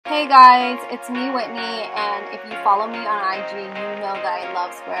Hey guys, it's me Whitney, and if you follow me on IG, you know that I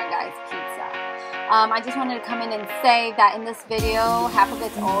love Square Guys Pizza. I just wanted to come in and say that in this video, half of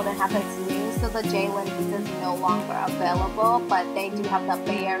it's old and half of it's new, so the Jalen pizza is no longer available, but they do have the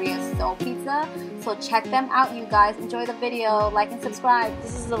Bay Area Soul Pizza, so check them out, you guys. Enjoy the video, like and subscribe.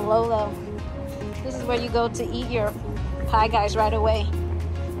 This is the Lolo. This is where you go to eat your pie guys right away.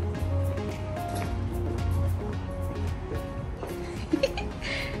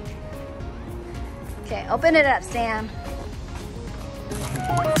 Okay, open it up, Sam.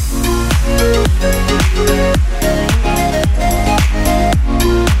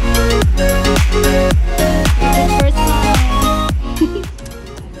 First time.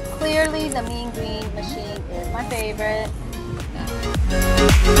 Clearly, the mean green machine is my favorite.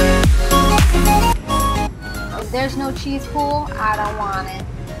 If there's no cheese pool, I don't want it.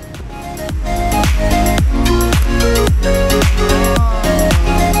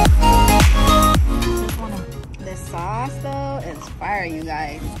 This sauce though is fire, you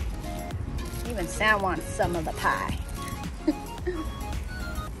guys. Even Sam wants some of the pie.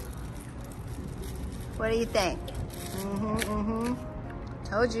 What do you think?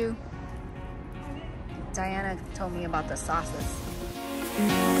 Told you. Diana told me about the sauces.